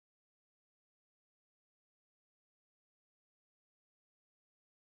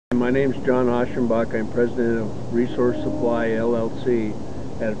My name's John Oschenbach. I'm president of Resource Supply LLC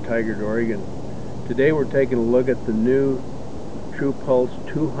out of Tigard, Oregon. Today we're taking a look at the new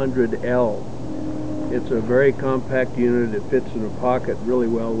TruPulse200L. It's a very compact unit. It fits in a pocket really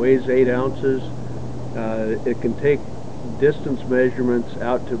well. Weighs 8 ounces. It can take distance measurements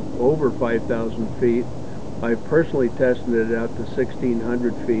out to over 5,000 feet. I personally tested it out to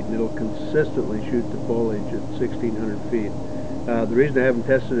 1,600 feet, and it'll consistently shoot the foliage at 1,600 feet. The reason I haven't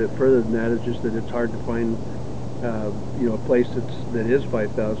tested it further than that is just that it's hard to find a place that is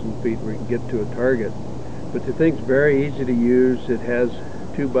 5,000 feet where you can get to a target. But the thing's very easy to use. It has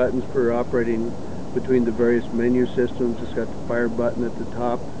 2 buttons for operating between the various menu systems. It's got the fire button at the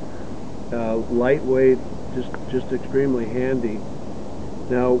top. Lightweight, just extremely handy.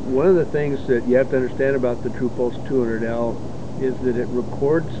 Now, one of the things that you have to understand about the TruPulse200L is that it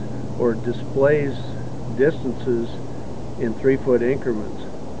records or displays distances in 3-foot increments.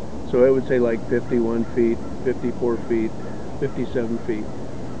 So it would say like 51 feet, 54 feet, 57 feet.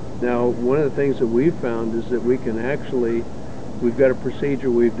 Now, one of the things that we've found is that we've got a procedure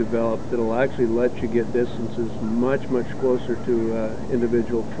we've developed that'll actually let you get distances much closer to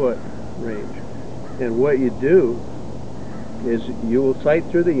individual foot range. And what you do is you will sight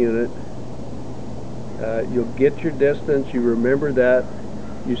through the unit, you'll get your distance, you remember that,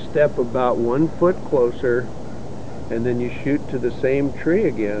 you step about 1 foot closer, and then you shoot to the same tree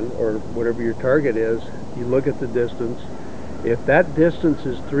again, or whatever your target is. You look at the distance. If that distance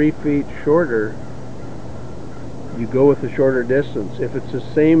is 3 feet shorter, you go with the shorter distance. If it's the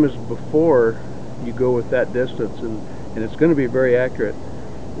same as before, you go with that distance, and it's going to be very accurate.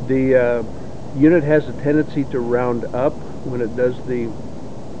 The unit has a tendency to round up when it does the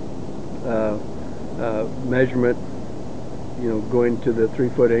measurement, going to the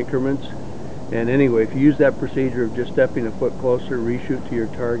 3-foot increments. And anyway, if you use that procedure of just stepping a foot closer, reshoot to your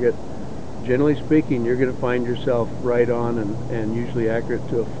target, generally speaking, you're going to find yourself right on and usually accurate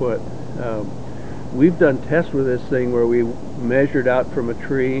to a foot. We've done tests with this thing where we measured out from a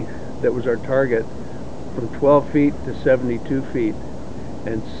tree that was our target from 12 feet to 72 feet.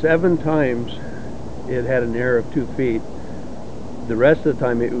 And 7 times it had an error of 2 feet. The rest of the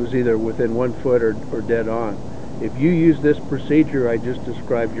time it was either within 1 foot or dead on. If you use this procedure I just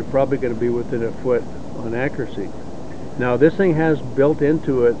described, you're probably going to be within a foot on accuracy. Now, this thing has built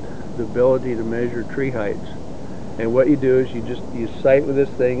into it the ability to measure tree heights. And what you do is you sight with this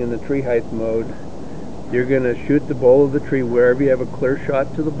thing in the tree height mode. You're going to shoot the bole of the tree wherever you have a clear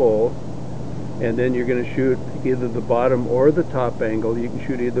shot to the bole, and then you're going to shoot either the bottom or the top angle. You can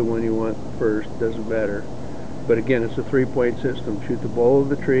shoot either one you want first, doesn't matter. But again, it's a 3-point system. Shoot the bole of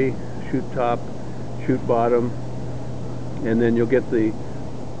the tree, shoot top, shoot bottom, and then you'll get the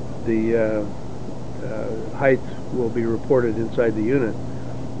height will be reported inside the unit.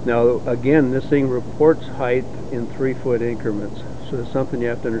 Now, again, this thing reports height in 3-foot increments, so it's something you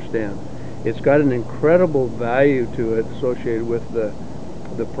have to understand. It's got an incredible value to it associated with the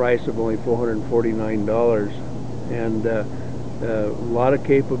price of only $449, and a lot of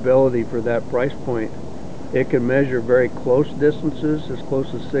capability for that price point. It can measure very close distances, as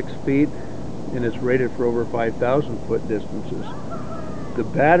close as 6 feet, and it's rated for over 5,000 foot distances. The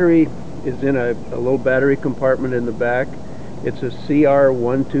battery is in a little battery compartment in the back. It's a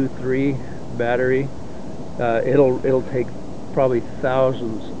CR123 battery. It'll take probably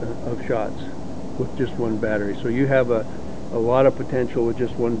thousands of shots with just one battery. So you have a lot of potential with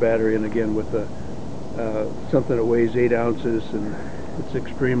just one battery, and again with something that weighs 8 ounces, and it's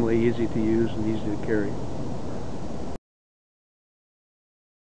extremely easy to use and easy to carry.